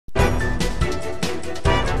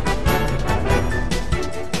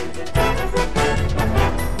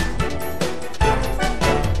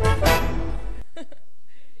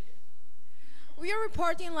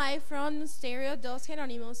Reporting live from Stereo Dos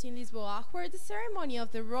Jerónimos in Lisboa, where the ceremony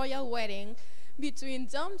of the royal wedding between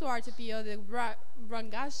Dom Duarte Pio de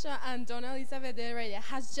Bragança and Dona Elizabeth de Heredia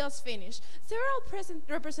has just finished. Several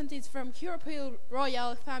representatives from European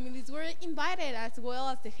royal families were invited, as well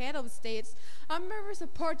as the head of states and members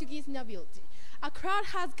of Portuguese nobility. A crowd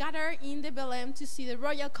has gathered in the Belém to see the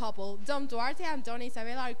royal couple. Dom Duarte and Dona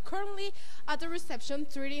Isabel are currently at the reception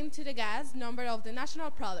treating to the guests number of the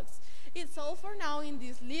national products. It's all for now in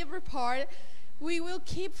this live report. We will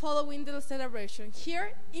keep following the celebration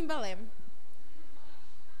here in Belém.